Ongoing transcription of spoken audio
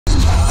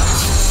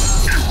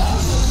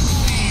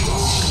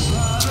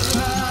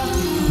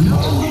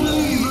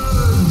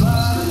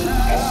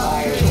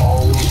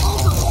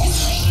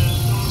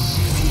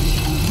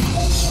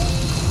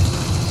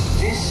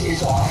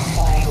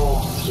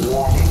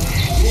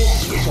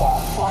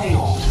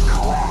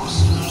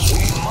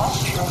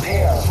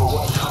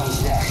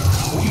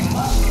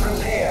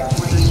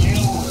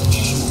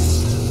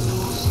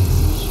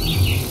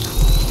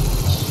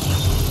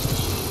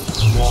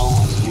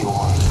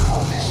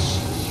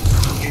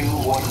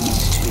what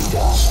needs to be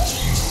done.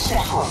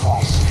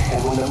 Sacrifice. And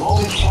when the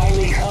moment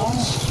finally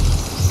comes,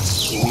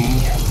 we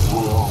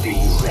will be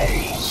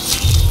ready.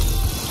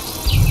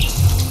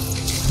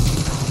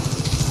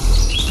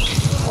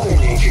 Mother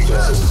Nature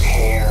doesn't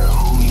care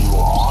who you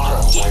are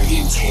or where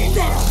you came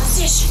from.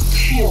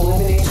 She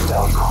eliminates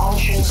without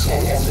conscience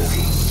and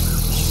empathy.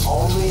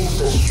 Only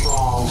the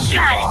strong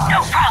survive. Got it,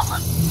 no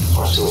problem.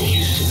 Or so it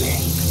used to be.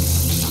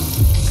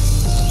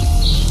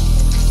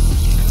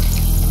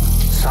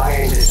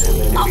 Scientists have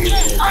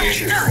manipulated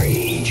nature for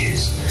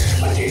ages,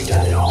 but they've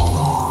done it all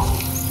wrong.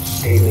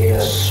 They made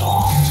us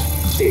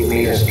soft. They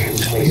made us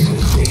complacent.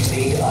 They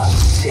made us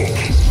sick.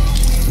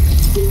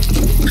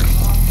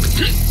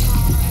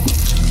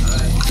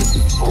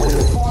 But when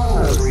the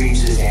farmer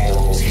breeds his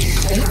animals, he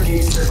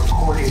segregates them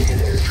according to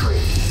their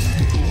traits.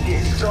 He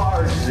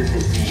discards the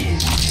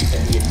disease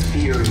and the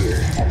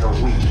inferior and the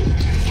weak.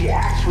 He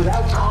acts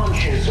without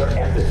conscience or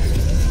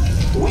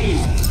empathy. We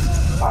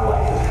are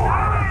like the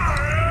farmer.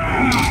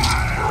 We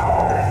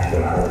call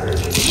the herd.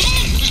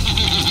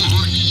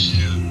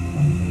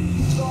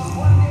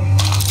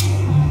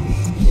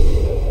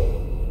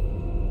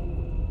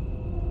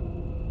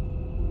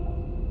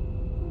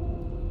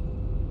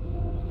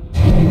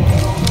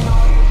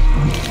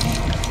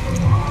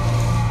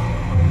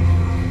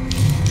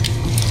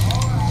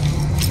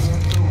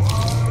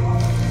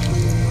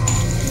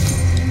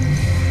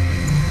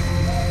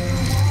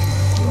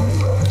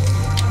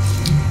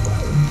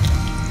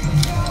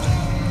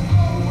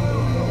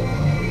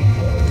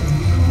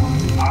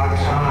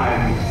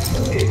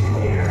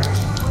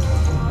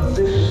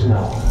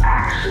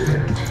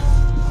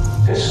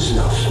 This is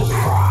no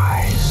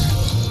surprise.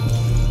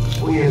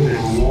 We have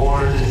been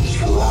warned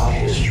throughout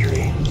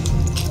history.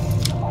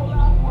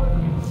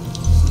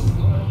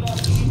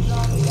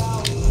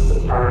 The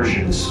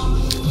Persians,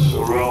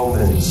 the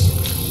Romans,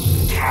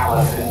 the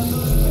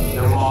Caliphate,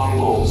 the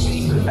Mongols,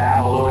 the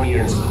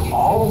Babylonians,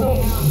 all of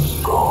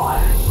them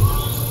gone.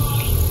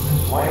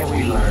 What have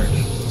we learned?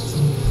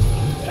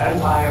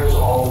 Empires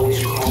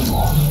always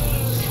crumble.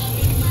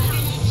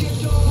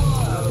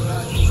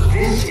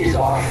 This is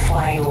our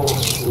final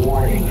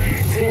warning.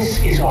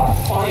 This is our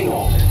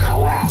final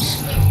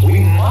collapse.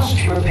 We must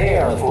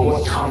prepare for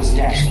what comes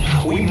next.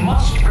 We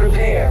must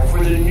prepare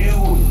for the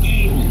new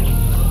Eden.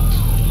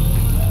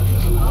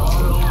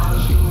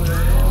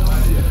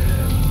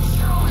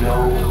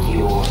 Know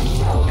your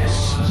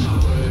purpose.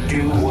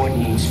 Do what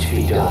needs to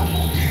be done.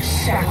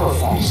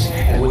 Sacrifice.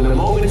 And when the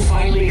moment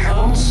finally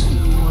comes,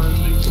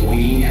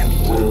 we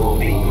will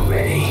be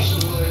ready.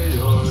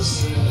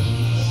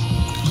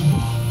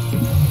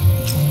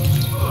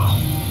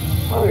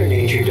 Mother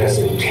Nature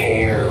doesn't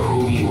care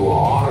who you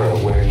are or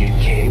where you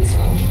came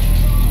from.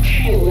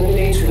 She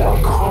eliminates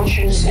without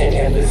conscience and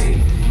empathy.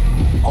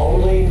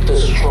 Only the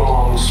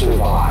strong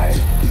survive.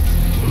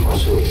 Or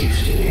so it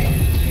used to be.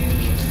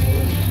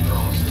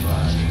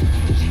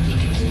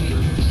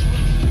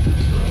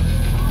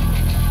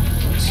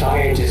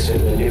 Scientists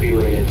have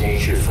manipulated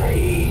nature for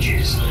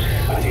ages,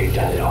 but they've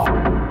done it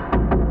all.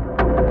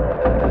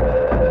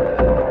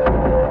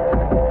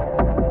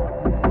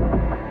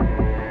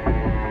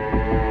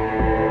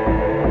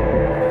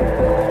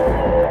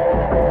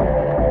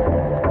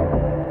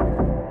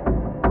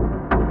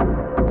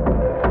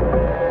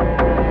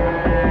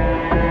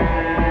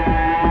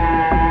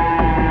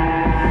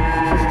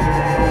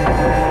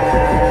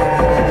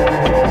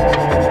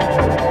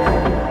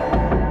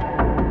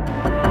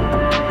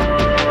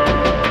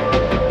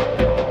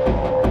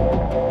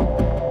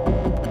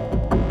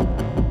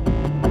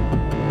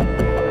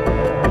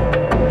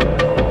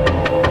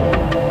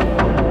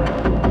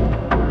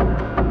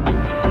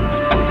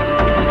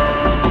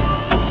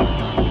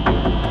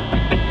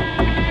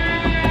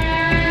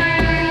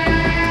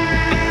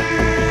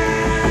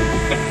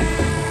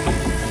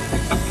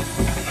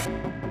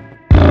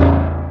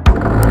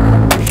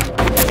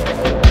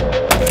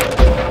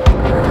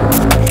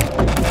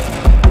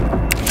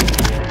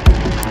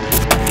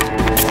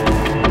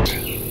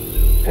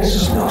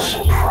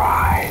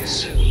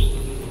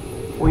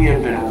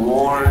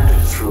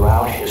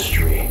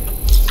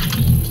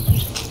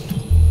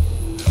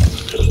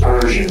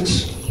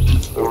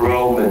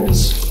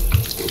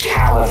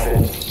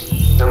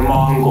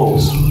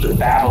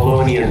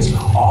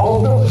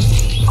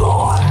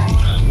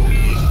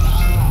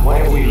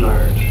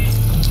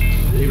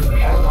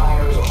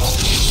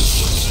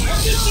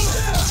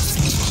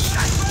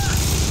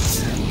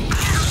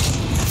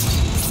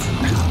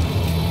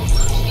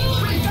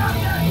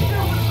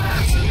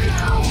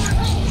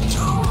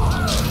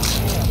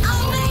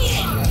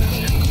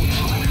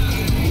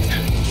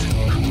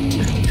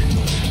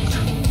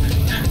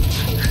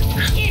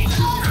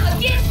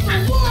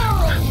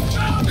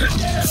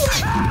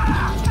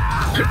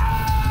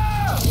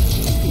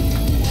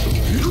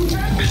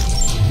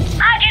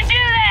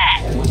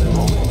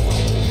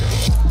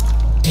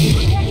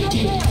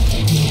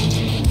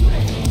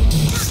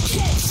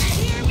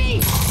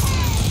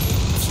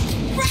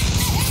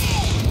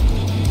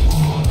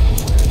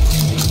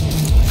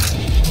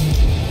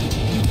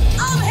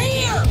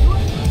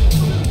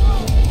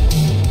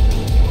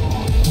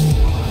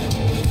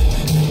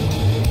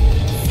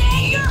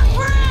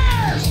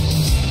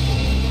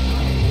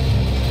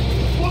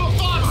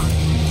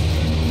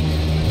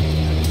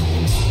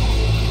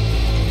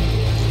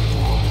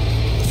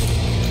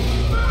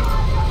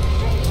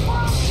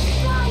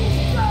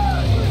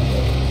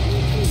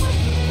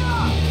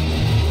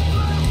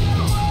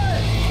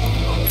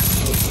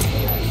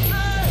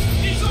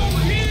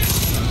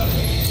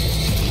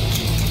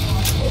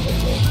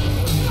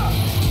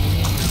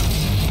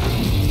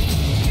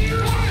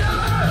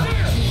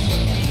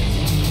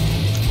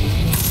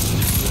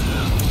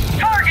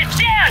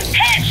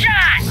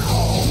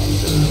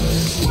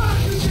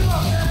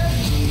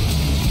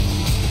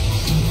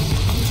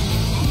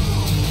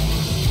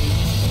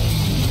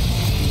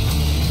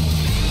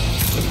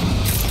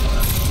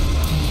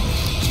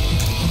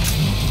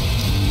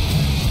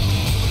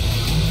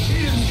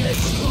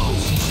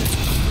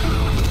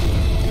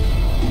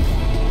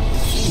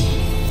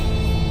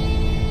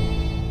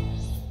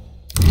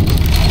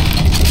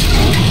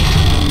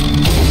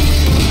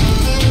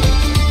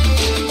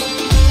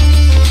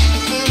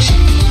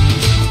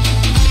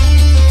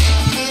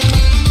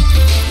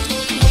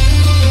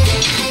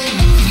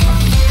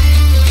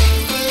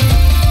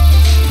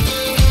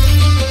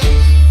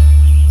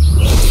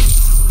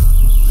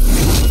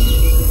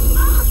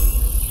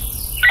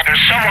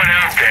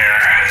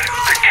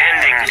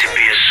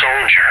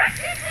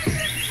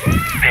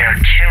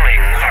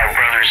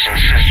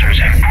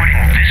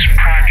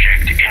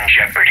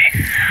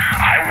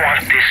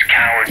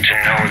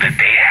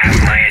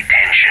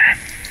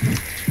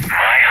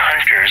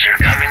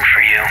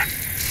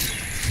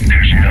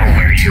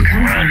 Where'd you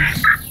come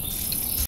from?